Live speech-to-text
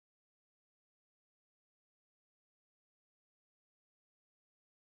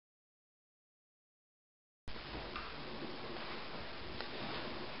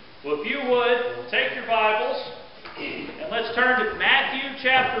Well, if you would, take your Bibles and let's turn to Matthew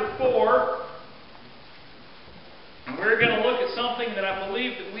chapter 4. And we're going to look at something that I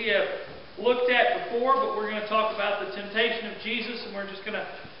believe that we have looked at before, but we're going to talk about the temptation of Jesus, and we're just going to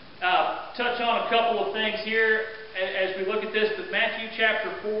touch on a couple of things here as we look at this. But Matthew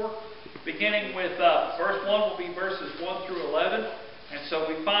chapter 4, beginning with verse 1, will be verses 1 through 11. And so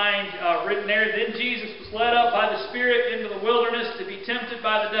we find written there, "Then Jesus was led up by the Spirit into the wilderness to be tempted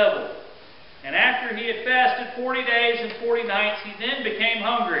by the devil. And after he had fasted 40 days and 40 nights, he then became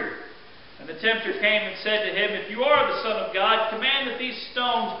hungry. And the tempter came and said to him, 'If you are the Son of God, command that these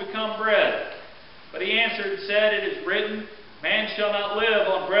stones become bread.' But he answered and said, 'It is written, Man shall not live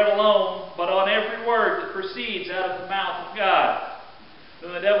on bread alone, but on every word that proceeds out of the mouth of God.'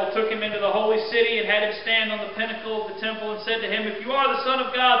 Then the devil took him into the holy city and had him stand on the pinnacle of the temple and said to him, 'If you are the Son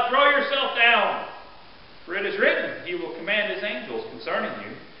of God, throw yourself down. For it is written, He will command His angels concerning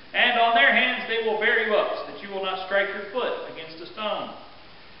you, and on their hands they will bear you up, so that you will not strike your foot against a stone.'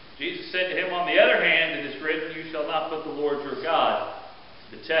 Jesus said to him, 'On the other hand, it is written, You shall not put the Lord your God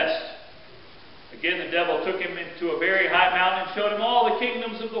to the test.' Again the devil took him into a very high mountain and showed him all the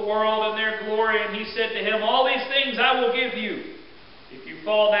kingdoms of the world and their glory. And he said to him, 'All these things I will give you, if you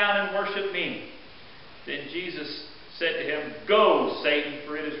fall down and worship me.' Then Jesus said to him, 'Go, Satan,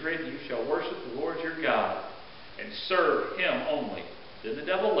 for it is written, You shall worship the Lord your God, and serve Him only.' Then the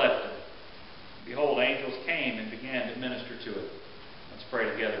devil left him. Behold, angels came and began to minister to him." Let's pray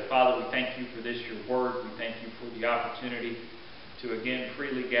together. Father, we thank You for this, Your word. We thank You for the opportunity to again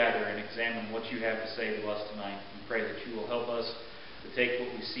freely gather and examine what You have to say to us tonight. We pray that You will help us to take what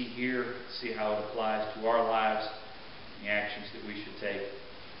we see here, see how it applies to our lives, the actions that we should take,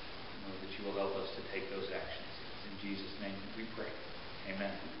 and that You will help us to take those actions. In Jesus' name we pray.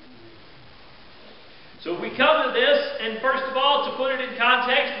 Amen. So we come to this, and first of all, to put it in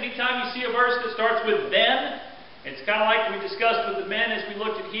context, anytime you see a verse that starts with "then," it's kind of like we discussed with the men as we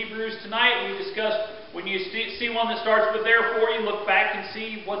looked at Hebrews tonight. We discussed when you see one that starts with "therefore," you look back and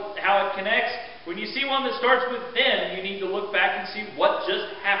see how it connects. When you see one that starts with "then," you need to look back and see what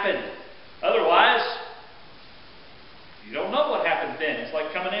just happened. Otherwise, you don't know what happened then. It's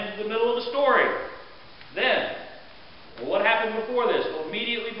like coming into the middle of a story. Then, well, what happened before this? Well,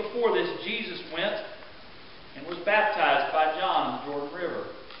 immediately before this, Jesus went and was baptized by John in the Jordan River.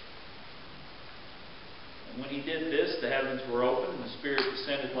 And when He did this, the heavens were opened, and the Spirit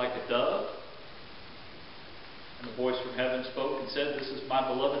descended like a dove. And a voice from heaven spoke and said, "This is my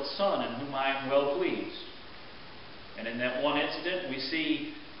beloved Son, in whom I am well pleased." And in that one incident, we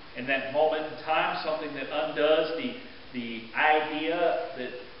see in that moment in time something that undoes the idea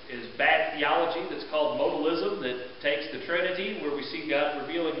that is bad theology that's called modalism, that takes the Trinity, where we see God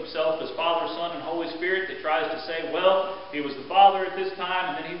revealing Himself as Father, Son, and Holy Spirit, that tries to say, well, He was the Father at this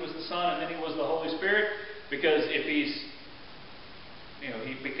time, and then He was the Son, and then He was the Holy Spirit, because if He's,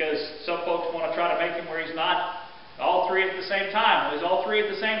 because some folks want to try to make Him where He's not all three at the same time. Well, He's all three at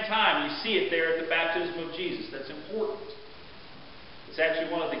the same time. You see it there at the baptism of Jesus. That's important. It's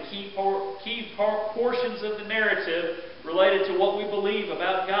actually one of the key portions of the narrative related to what we believe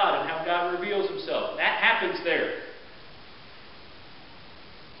about God and how God reveals Himself. That happens there.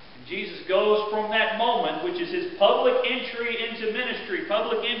 And Jesus goes from that moment, which is His public entry into ministry,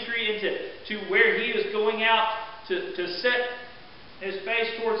 public entry into where He is going out to set His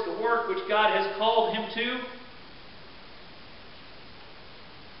face towards the work which God has called Him to,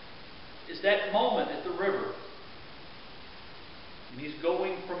 is that moment at the river. And He's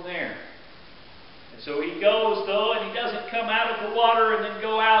going from there. And so He goes, though, and He doesn't come out of the water and then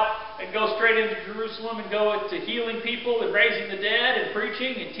go out and go straight into Jerusalem and go to healing people and raising the dead and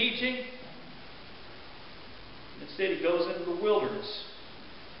preaching and teaching. Instead, He goes into the wilderness.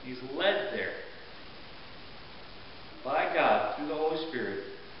 He's led there by God through the Holy Spirit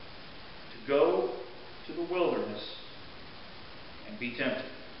to go to the wilderness and be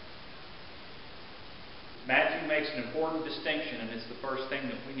tempted. Matthew makes an important distinction, and it's the first thing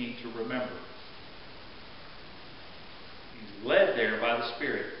that we need to remember. He's led there by the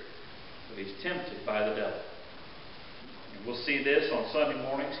Spirit, but He's tempted by the devil. And we'll see this on Sunday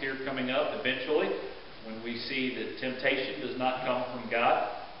mornings here coming up eventually, when we see that temptation does not come from God.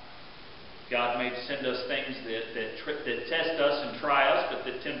 God may send us things that test us and try us, but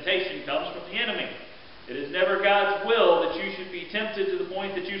the temptation comes from the enemy. It is never God's will that you should be tempted to the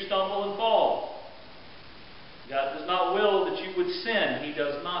point that you stumble and fall. God does not will that you would sin. He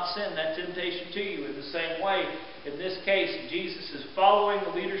does not send that temptation to you. In the same way, in this case, Jesus is following the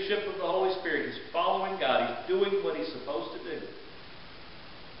leadership of the Holy Spirit. He's following God. He's doing what He's supposed to do.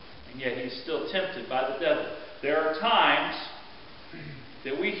 And yet He's still tempted by the devil. There are times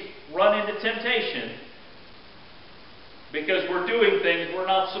that we run into temptation because we're doing things we're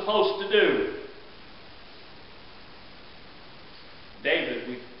not supposed to do. David,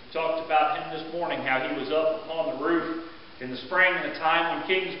 we talked about him this morning, how he was up on the roof in the spring, in the time when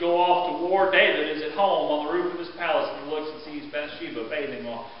kings go off to war. David is at home on the roof of his palace, and he looks and sees Bathsheba bathing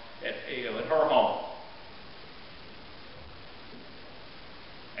at her home.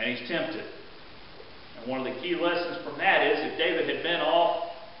 And he's tempted. And one of the key lessons from that is, if David had been off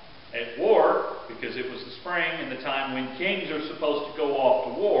at war, because it was the spring and the time when kings are supposed to go off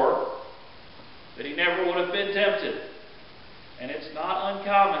to war, that he never would have been tempted. And it's not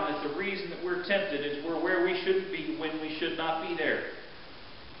uncommon that the reason that we're tempted is we're where we shouldn't be when we should not be there.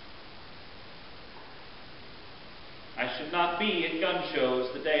 I should not be at gun shows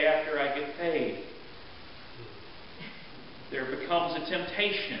the day after I get paid. There becomes a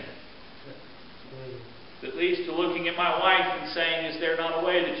temptation that leads to looking at my wife and saying, is there not a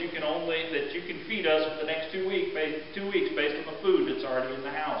way that you can feed us for the next 2 weeks based on the food that's already in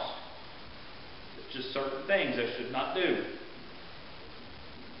the house? It's just certain things I should not do.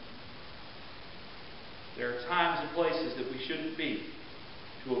 There are times and places that we shouldn't be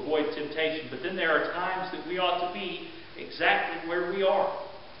to avoid temptation, but then there are times that we ought to be exactly where we are.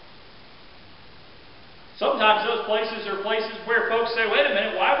 Sometimes those places are places where folks say, wait a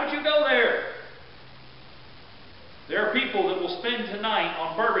minute, why would you go there? There are people that will spend tonight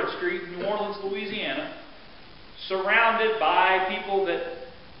on Bourbon Street in New Orleans, Louisiana, surrounded by people that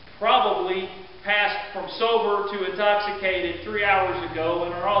probably passed from sober to intoxicated 3 hours ago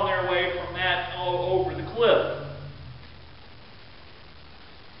and are on their way from that over the cliff.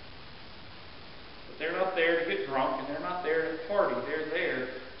 But they're not there to get drunk, and they're not there to party. They're there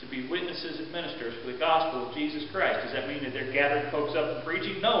to be witnesses and ministers for the gospel of Jesus Christ. Does that mean that they're gathering folks up and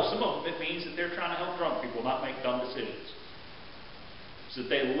preaching? No, some of them it means that they're trying to help drunk people not make dumb decisions, so that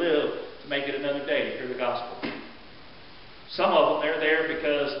they live to make it another day to hear the gospel. Some of them, they're there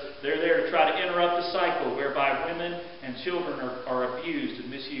because they're there to try to interrupt the cycle whereby women and children are abused and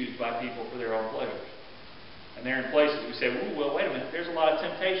misused by people for their own pleasures. And they're in places we say, ooh, well, wait a minute, there's a lot of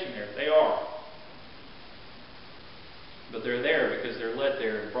temptation there. They are. But they're there because they're led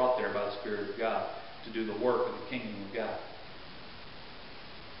there and brought there by the Spirit of God to do the work of the kingdom of God.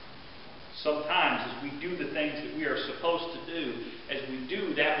 Sometimes as we do the things that we are supposed to do, as we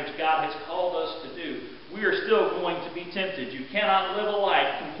do that which God has called us to do, we are still going to be tempted. You cannot live a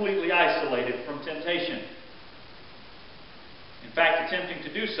life completely isolated from temptation. In fact, attempting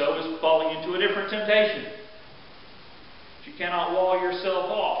to do so is falling into a different temptation. But you cannot wall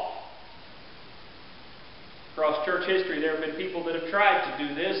yourself off. Across church history, there have been people that have tried to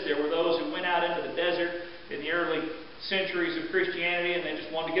do this. There were those who went out into the desert in the early centuries of Christianity, and they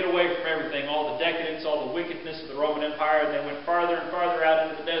just wanted to get away from everything, all the decadence, all the wickedness of the Roman Empire, and they went farther and farther out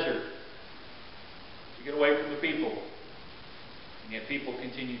into the desert to get away from the people. And yet people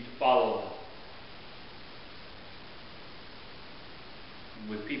continued to follow them. And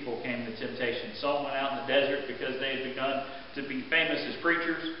with people came the temptation. Some went out in the desert because they had begun to be famous as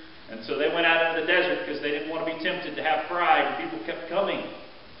preachers, and so they went out into the desert because they didn't want to be tempted to have pride, and people kept coming.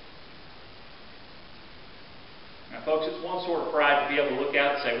 Now, folks, it's one sort of pride to be able to look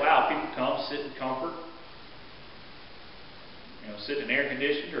out and say, wow, people come, sit in comfort, sit in an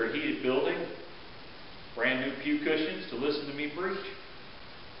air-conditioned or a heated building, brand new pew cushions to listen to me preach.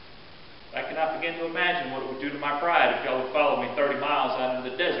 I cannot begin to imagine what it would do to my pride if y'all would follow me 30 miles out into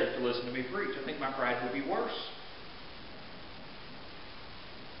the desert to listen to me preach. I think my pride would be worse.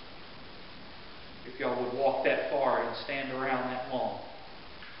 If y'all would walk that far and stand around that long.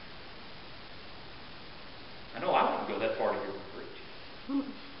 I know I wouldn't go that far to hear me preach.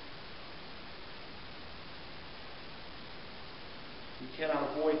 We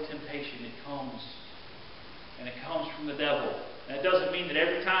cannot avoid temptation. It comes. And it comes from the devil. And it doesn't mean that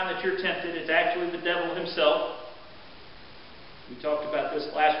every time that you're tempted, it's actually the devil himself. We talked about this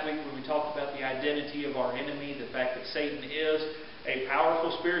last week when we talked about the identity of our enemy, the fact that Satan is a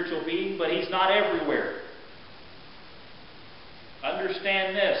powerful spiritual being, but he's not everywhere.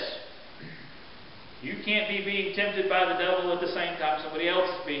 Understand this. You can't be being tempted by the devil at the same time somebody else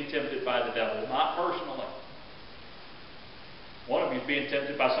is being tempted by the devil, not personally. One of you is being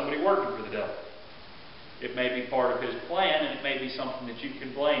tempted by somebody working for the devil. It may be part of his plan, and it may be something that you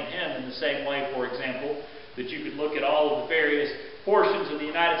can blame him in the same way, for example, that you could look at all of the various portions of the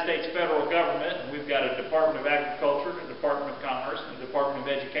United States federal government, and we've got a Department of Agriculture, a Department of Commerce, and a Department of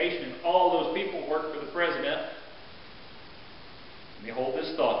Education, and all those people work for the president. Let me hold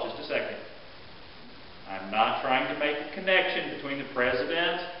this thought just a second. I'm not trying to make a connection between the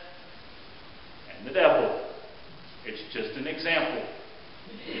president and the devil. It's just an example.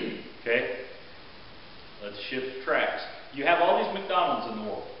 Okay? Let's shift tracks. You have all these McDonald's in the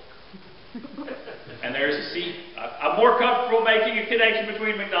world. And there's a seat. I'm more comfortable making a connection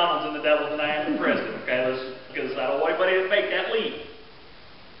between McDonald's and the devil than I am the president. Okay? Because I don't want anybody to make that leap.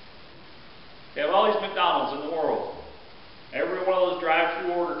 You have all these McDonald's in the world. Every one of those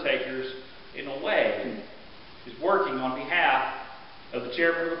drive-through order takers, in a way, is working on behalf of the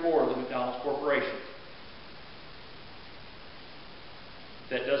chairman of the board of the McDonald's Corporation.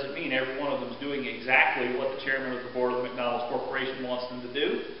 That doesn't mean every one of them is doing exactly what the chairman of the board of the McDonald's Corporation wants them to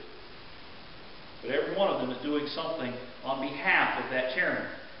do. But every one of them is doing something on behalf of that chairman.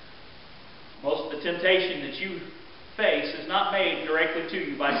 Most of the temptation that you face is not made directly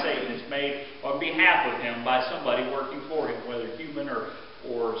to you by Satan. It's made on behalf of him by somebody working for him, whether human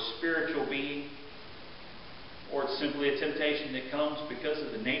or spiritual being. Or it's simply a temptation that comes because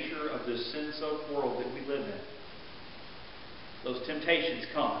of the nature of this sin-soaked world that we live in. Those temptations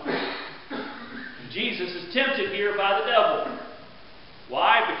come. And Jesus is tempted here by the devil.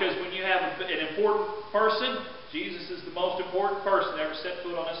 Why? Because when you have an important person, Jesus is the most important person ever set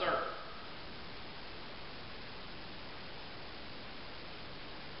foot on this earth.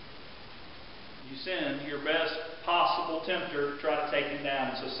 You send your best possible tempter to try to take him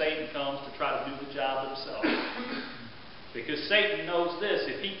down. And so Satan comes to try to do the job himself. Because Satan knows this: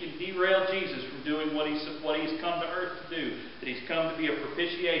 if he can derail Jesus from doing what he's come to earth to do, that he's come to be a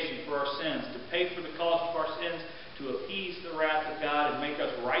propitiation for our sins, to pay for the cost of our sins, to appease the wrath of God and make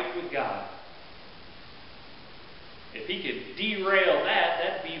us right with God. If he could derail that,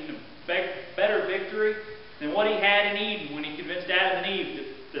 that'd be even a better victory than what he had in Eden when he convinced Adam and Eve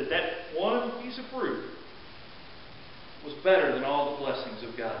that one piece of fruit was better than all the blessings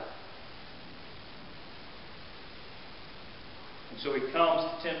of God. And so he comes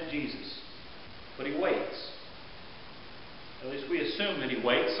to tempt Jesus. But he waits. At least we assume that he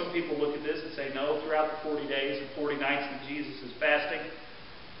waits. Some people look at this and say, no, throughout the 40 days and 40 nights that Jesus is fasting,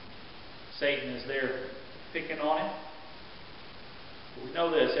 Satan is there picking on him. But we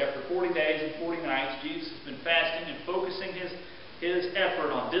know this: after 40 days and 40 nights, Jesus has been fasting and focusing his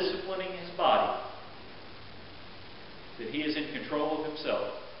effort on disciplining his body, that he is in control of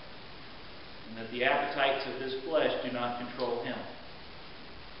himself, and that the appetites of his flesh do not control him.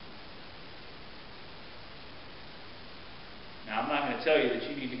 Now, I'm not going to tell you that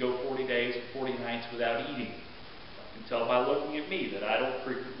you need to go 40 days and 40 nights without eating. You can tell by looking at me that I don't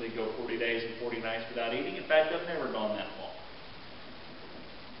frequently go 40 days and 40 nights without eating. In fact, I've never gone that long.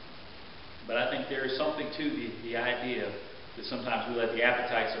 But I think there is something to the idea that sometimes we let the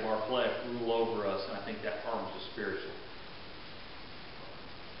appetites of our flesh rule over us, and I think that harms us spiritually.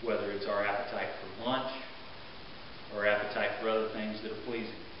 Whether it's our appetite for lunch or appetite for other things that are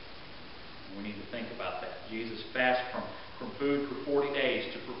pleasing. We need to think about that. Jesus fasted from food for 40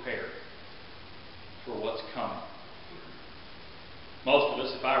 days to prepare for what's coming. Most of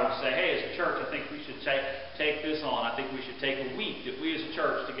us, if I were to say, hey, as a church, I think we should take this on. I think we should take a week that we as a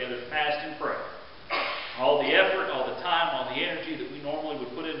church together fast and pray. All the effort, all the time, all the energy that we normally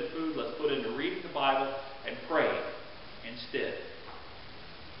would put into food, let's put into reading the Bible and praying instead.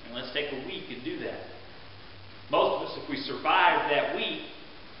 And let's take a week and do that. Most of us, if we survived that week,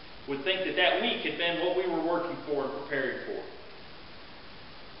 would think that that week had been what we were working for and preparing for.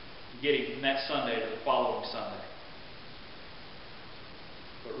 Getting from that Sunday to the following Sunday.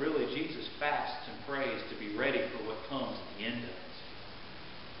 But really, Jesus fasts and prays to be ready for what comes at the end of it.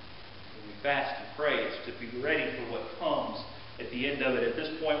 When we fast and pray, it's to be ready for what comes at the end of it. At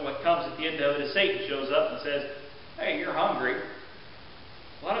this point, what comes at the end of it is Satan shows up and says, hey, you're hungry.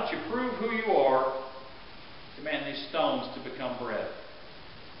 Why don't you prove who you are? Command these stones to become bread.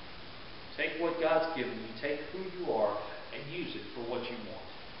 Take what God's given you, take who you are, and use it for what you want.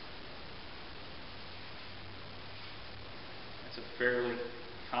 That's a fairly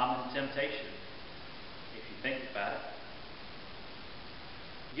common temptation, if you think about it.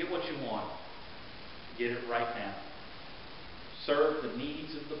 Get what you want. Get it right now. Serve the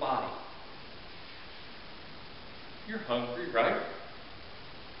needs of the body. You're hungry, right?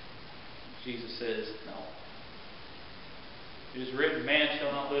 Jesus says, no. It is written, man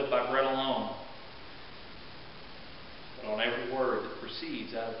shall not live by bread alone, but on every word that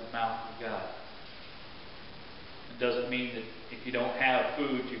proceeds out of the mouth of God. It doesn't mean that if you don't have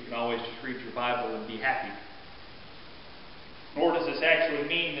food, you can always just read your Bible and be happy. Nor does this actually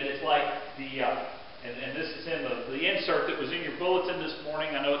mean that it's like and this is in the insert that was in your bulletin this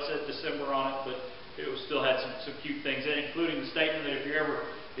morning. I know it said December on it, but it still had some cute things in it, including the statement that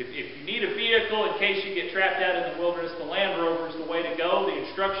if you need a vehicle in case you get trapped out in the wilderness, the Land Rover is the way to go. The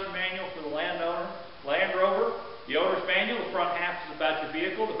instruction manual for the Land Rover. the owner's manual, the front half is about your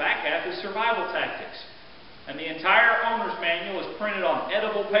vehicle, the back half is survival tactics. And the entire owner's manual is printed on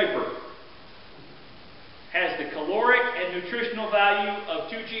edible paper. Has the caloric and nutritional value of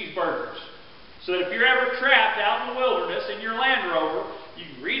 2 cheeseburgers. So that if you're ever trapped out in the wilderness in your Land Rover, you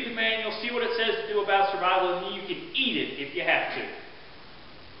can read the manual, see what it says to do about survival, and then you can eat it if you have to.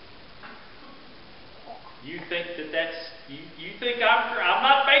 You think you think I'm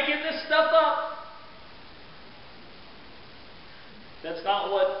not making this stuff up? That's not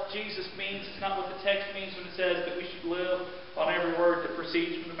what Jesus means. It's not what the text means when it says that we should live on every word that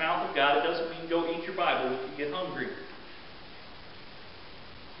proceeds from the mouth of God. It doesn't mean go eat your Bible if you get hungry.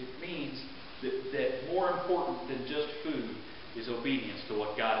 It means that more important than just food is obedience to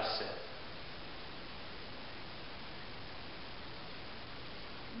what God has said.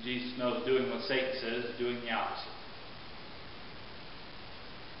 And Jesus knows doing what Satan says is doing the opposite.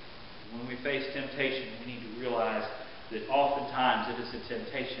 When we face temptation, we need to realize that oftentimes it is a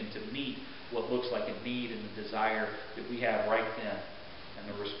temptation to meet what looks like a need and a desire that we have right then. And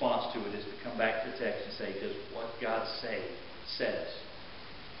the response to it is to come back to the text and say, does what God says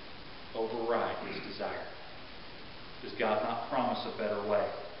override his desire? Does God not promise a better way?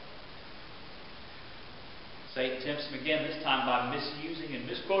 Satan tempts him again, this time by misusing and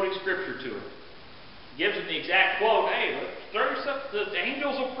misquoting Scripture to him. He gives him the exact quote, hey, throw yourself, the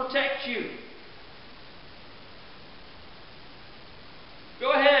angels will protect you.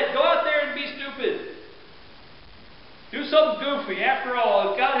 Go ahead, go out there and be stupid. Do something goofy. After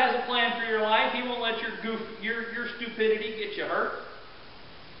all, if God has a plan for your life, He won't let your stupidity get you hurt.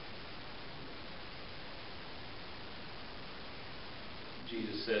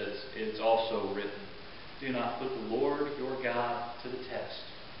 Jesus says, it's also written, do not put the Lord your God to the test.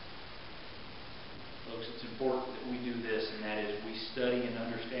 Folks, it's important that we do this, and that is we study and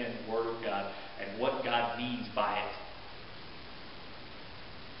understand the Word of God and what God means by it.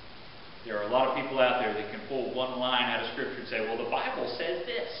 There are a lot of people out there that can pull one line out of Scripture and say, well, the Bible says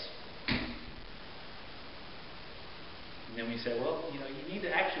this. And then we say, well, you need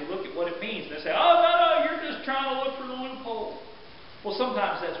to actually look at what it means. And they say, oh, no, you're just trying to look for the loophole. Well,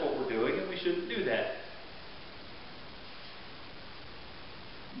 sometimes that's what we're doing, and we shouldn't do that.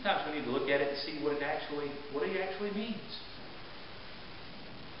 Sometimes we need to look at it and see what it actually means.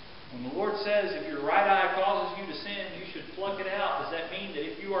 When the Lord says, if your right eye causes you to sin, you should pluck it out, does that mean that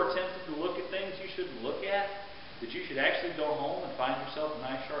if you are tempted to look at things you shouldn't look at, that you should actually go home and find yourself a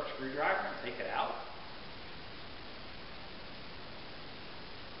nice sharp screwdriver and take it out?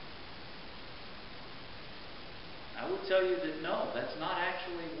 I would tell you that no, that's not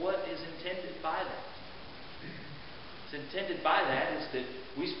actually what is intended by that. What's intended by that is that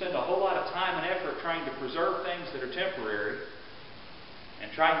we spend a whole lot of time and effort trying to preserve things that are temporary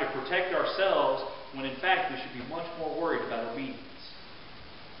and trying to protect ourselves when in fact we should be much more worried about obedience.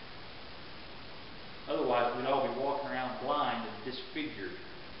 Otherwise we'd all be walking around blind and disfigured,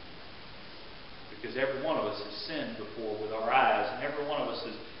 because every one of us has sinned before with our eyes, and every one of us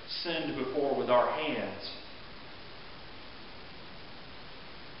has sinned before with our hands.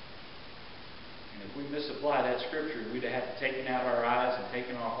 And if we misapply that Scripture, we'd have to taken out our eyes and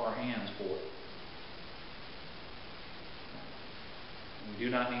taken off our hands for it. We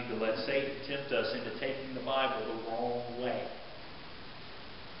do not need to let Satan tempt us into taking the Bible the wrong way.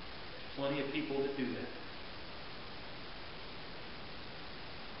 There's plenty of people that do that.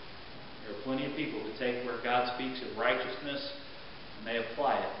 There are plenty of people that take where God speaks of righteousness and they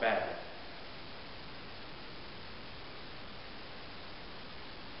apply it badly.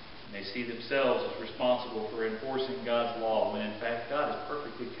 And they see themselves as responsible for enforcing God's law, when in fact God is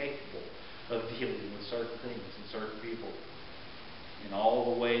perfectly capable of dealing with certain things and certain people in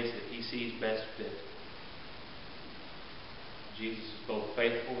all the ways that He sees best fit. Jesus is both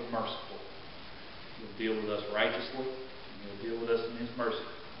faithful and merciful. He'll deal with us righteously, and He'll deal with us in His mercy.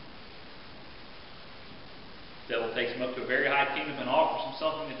 The devil takes him up to a very high kingdom and offers him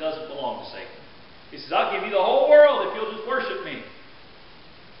something that doesn't belong to Satan. He says, I'll give you the whole world if you'll just worship me.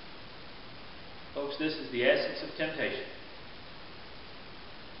 Folks, this is the essence of temptation.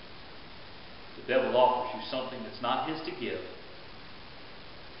 The devil offers you something that's not his to give,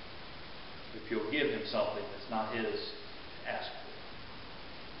 if you'll give him something that's not his to ask for.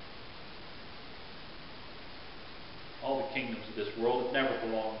 All the kingdoms of this world have never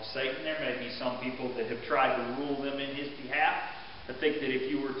belonged to Satan. There may be some people that have tried to rule them in his behalf. I think that if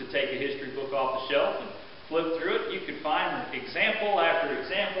you were to take a history book off the shelf and flip through it, you could find example after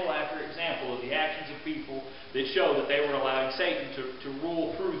example after example of the actions of people that show that they were allowing Satan to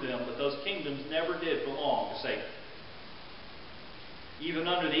rule through them, but those kingdoms never did belong to Satan. even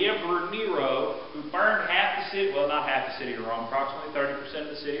under the Emperor Nero, who burned half the city, well, not half the city of Rome, approximately 30% of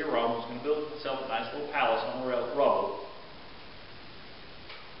the city of Rome, was going to build himself a nice little palace on the rubble.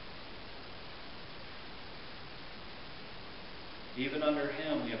 Even under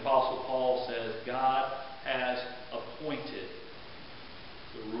him, the Apostle Paul says, God has appointed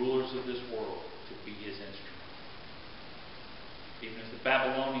the rulers of this world to be his instrument. Even as the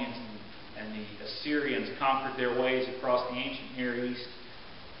Babylonians and the Assyrians conquered their ways across the ancient Near East,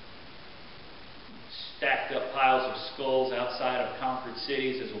 stacked up piles of skulls outside of conquered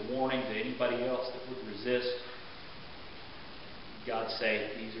cities as a warning to anybody else that would resist, God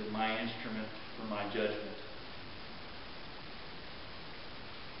said, these are my instrument for my judgment.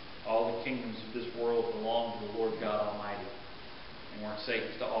 All the kingdoms of this world belong to the Lord God Almighty and weren't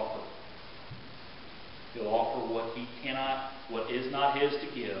Satan's to offer. He'll offer what he cannot, what is not his to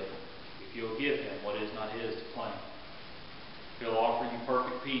give, if you'll give him what is not his to claim. He'll offer you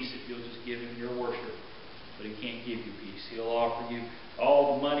perfect peace if you'll just give him your worship, but he can't give you peace. He'll offer you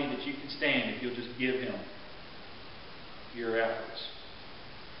all the money that you can stand if you'll just give him your efforts.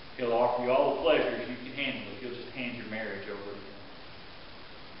 He'll offer you all the pleasures you can handle if you'll just hand your marriage over to him.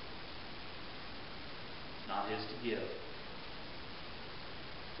 Not his to give.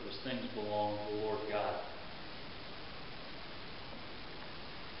 Those things belong to the Lord God.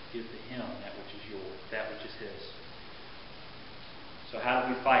 Give to him that which is yours, that which is his. So how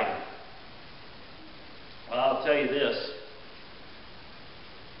do we fight him? Well, I'll tell you this.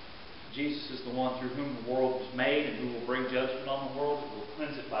 Jesus is the one through whom the world was made and who will bring judgment on the world, who will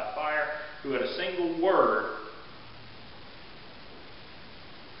cleanse it by fire, who at a single word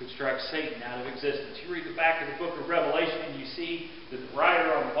could strike Satan out of existence. You read the back of the book of Revelation and you see that the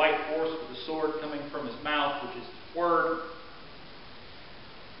rider on the white horse with the sword coming from his mouth, which is his word,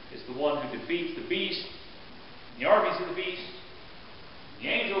 is the one who defeats the beast, the armies of the beast, the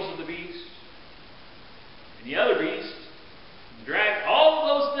angels of the beast, and the other beast, the dragon, all of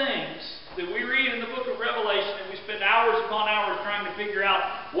those things that we read in the book of Revelation, and we spend hours upon hours trying to figure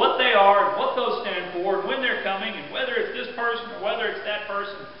out what they are and what those stand for and when they're coming and whether it's this person or whether it's that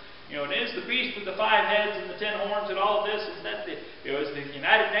person. You know, and is the beast with the 5 heads and the 10 horns and all of this? Is that the, you know, is the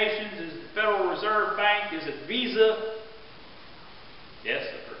United Nations? Is the Federal Reserve Bank? Is it Visa? Yes,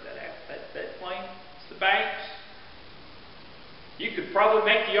 I've heard that claim. It's the banks. You could probably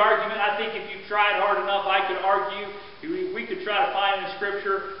make the argument. I think if you tried hard enough, I could argue. We could try to find in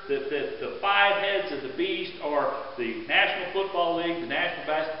Scripture that the 5 heads of the beast are the National Football League, the National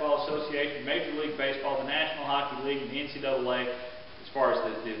Basketball Association, Major League Baseball, the National Hockey League, and the NCAA. As far as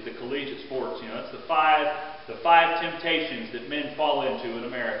the collegiate sports, you know, it's the five temptations that men fall into in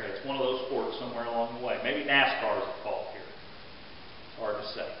America. It's one of those sports somewhere along the way. Maybe NASCAR is involved here. It's hard to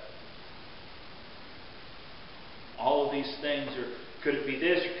say. All of these things are, could it be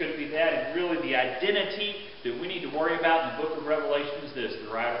this or could it be that? And really the identity that we need to worry about in the book of Revelation is this,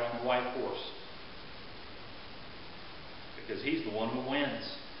 the rider on the white horse. Because he's the one who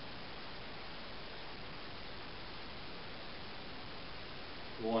wins.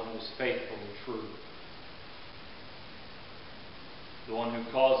 The one who is faithful and true. The one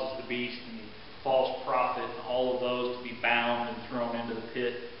who causes the beast and the false prophet and all of those to be bound and thrown into the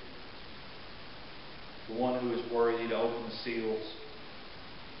pit. The one who is worthy to open the seals.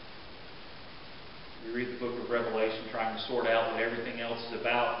 We read the book of Revelation trying to sort out what everything else is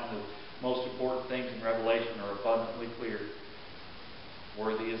about, and the most important things in Revelation are abundantly clear.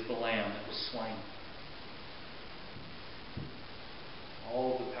 Worthy is the Lamb that was slain.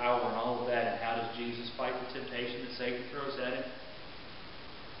 All of the power and all of that, and how does Jesus fight the temptation that Satan throws at him?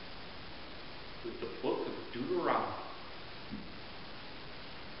 With the book of Deuteronomy.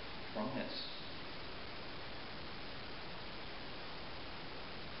 From this.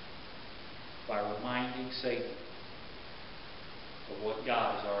 By reminding Satan of what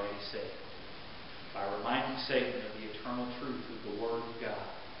God has already said. By reminding Satan of the eternal truth of the Word of God.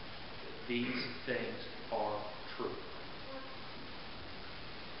 That these things are true.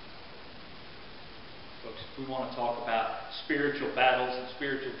 Folks, if we want to talk about spiritual battles and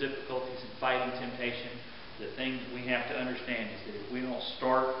spiritual difficulties and fighting temptation, the thing that we have to understand is that if we don't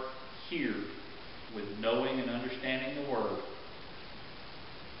start here with knowing and understanding the Word,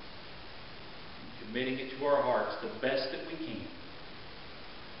 and committing it to our hearts the best that we can,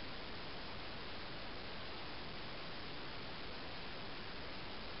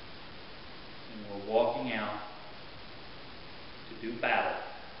 and we're walking out to do battle,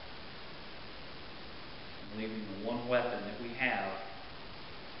 leaving the one weapon that we have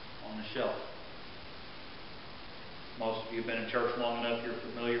on the shelf. Most of you have been in church long enough, you're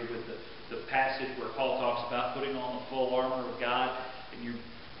familiar with the passage where Paul talks about putting on the full armor of God. And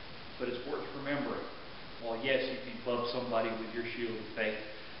Well, yes, you can club somebody with your shield of faith.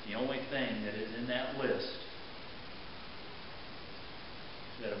 The only thing that is in that list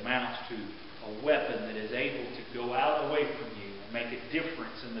that amounts to a weapon that is able to go out away from you and make a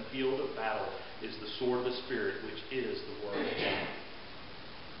difference in the field of battle is the sword of the Spirit, which is the Word of God.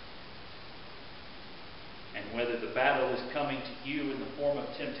 And whether the battle is coming to you in the form of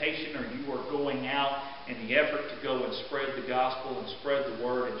temptation, or you are going out in the effort to go and spread the gospel and spread the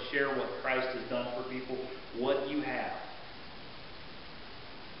word and share what Christ has done for people, what you have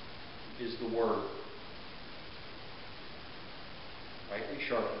is the Word. Rightly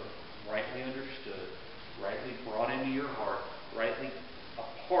sharpened, rightly understood, rightly brought into your heart, rightly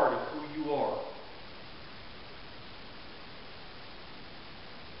a part of who you are.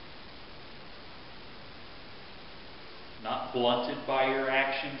 Not blunted by your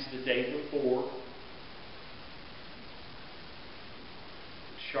actions the day before,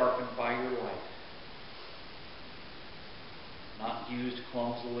 but sharpened by your life. Not used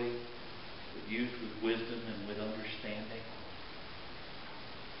clumsily, but used with wisdom and with understanding.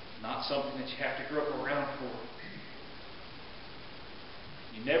 Not something that you have to grope around for.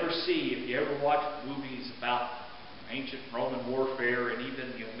 You never see, if you ever watch movies about ancient Roman warfare and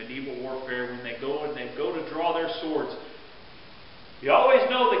even medieval warfare, when they go to draw their swords, you always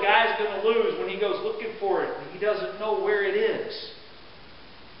know the guy's going to lose when he goes looking for it and he doesn't know where it is.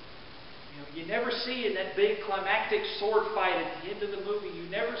 You never see in that big climactic sword fight at the end of the movie, you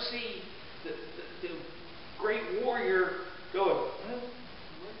never see the great warrior going, well,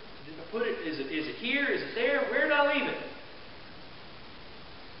 where did I put it? Is it here? Is it there? Where did I leave it?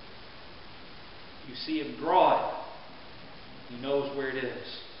 You see him draw it. He knows where it is.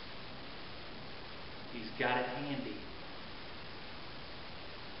 He's got it handy.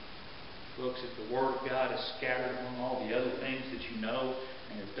 Folks, if the Word of God is scattered among all the other things that you know,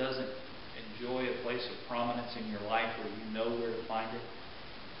 and it doesn't enjoy a place of prominence in your life where you know where to find it,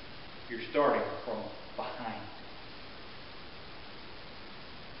 you're starting from behind.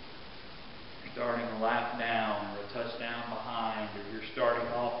 You're starting a lap down or a touchdown behind, or you're starting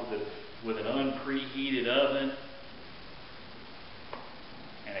off with an unpreheated oven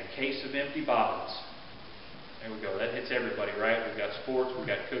and a case of empty bottles. There we go. That hits everybody, right? We've got sports, we've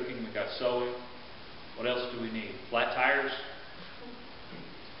got cooking, we've got sewing. What else do we need? Flat tires?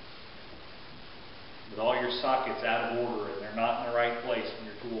 With all your sockets out of order and they're not in the right place in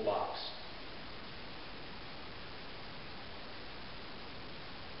your toolbox.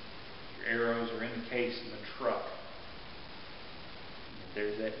 Your arrows are in the case in the truck. And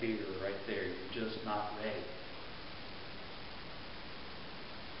there's that deer right there. You're just not ready.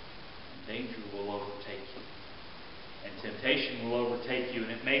 And danger will overtake you. And temptation will overtake you. And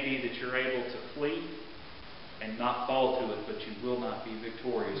it may be that you're able to flee and not fall to it, but you will not be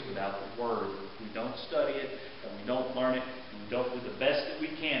victorious without the Word. If we don't study it, and we don't learn it, and we don't do the best that we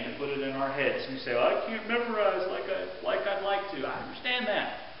can to put it in our heads. And we say, well, I can't memorize like I'd like to. I understand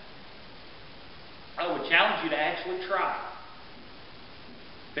that. I would challenge you to actually try.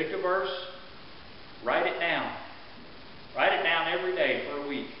 Pick a verse, write it down. Write it down every day for a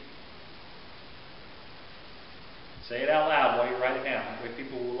week. Say it out loud while you write it down. That way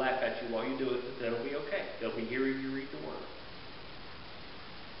people will laugh at you while you do it, but that'll be okay. They'll be hearing you read the Word.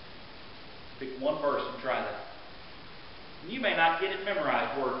 Pick one verse and try that. And you may not get it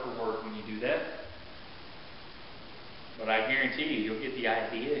memorized word for word when you do that. But I guarantee you'll get the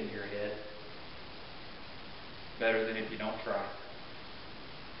idea in your head better than if you don't try.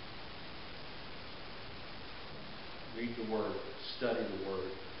 Read the Word. Study the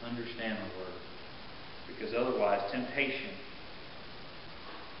Word. Understand the Word. Because otherwise, temptation,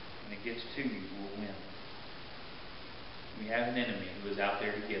 when it gets to you, will win. We have an enemy who is out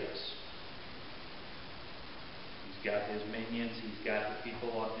there to get us. He's got his minions, he's got the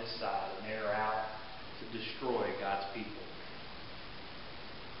people on his side, and they're out to destroy God's people.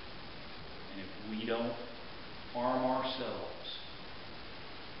 And if we don't arm ourselves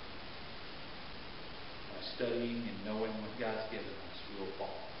by studying and knowing what God's given us, we'll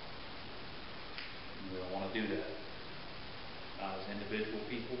fall. We don't want to do that. Not as individual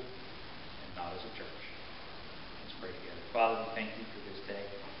people and not as a church. Let's pray together. Father, we thank you for this day.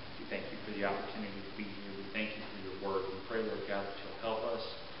 We thank you for the opportunity to be here. We thank you for your Word. We pray, Lord God, that you'll help us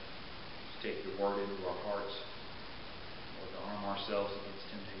to take your Word into our hearts, Lord, to arm ourselves against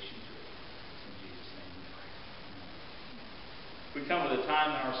temptation to it. In Jesus' name we pray. We come to the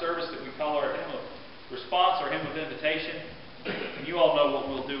time in our service that we call our hymn of response, our hymn of invitation. And you all know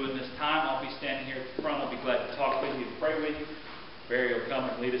what we'll do in this time. I'll be standing here at the front. I'll be glad to talk with you, to pray with you. Barry will come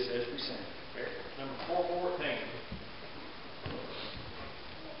and lead us as we sing. Barry, number 414.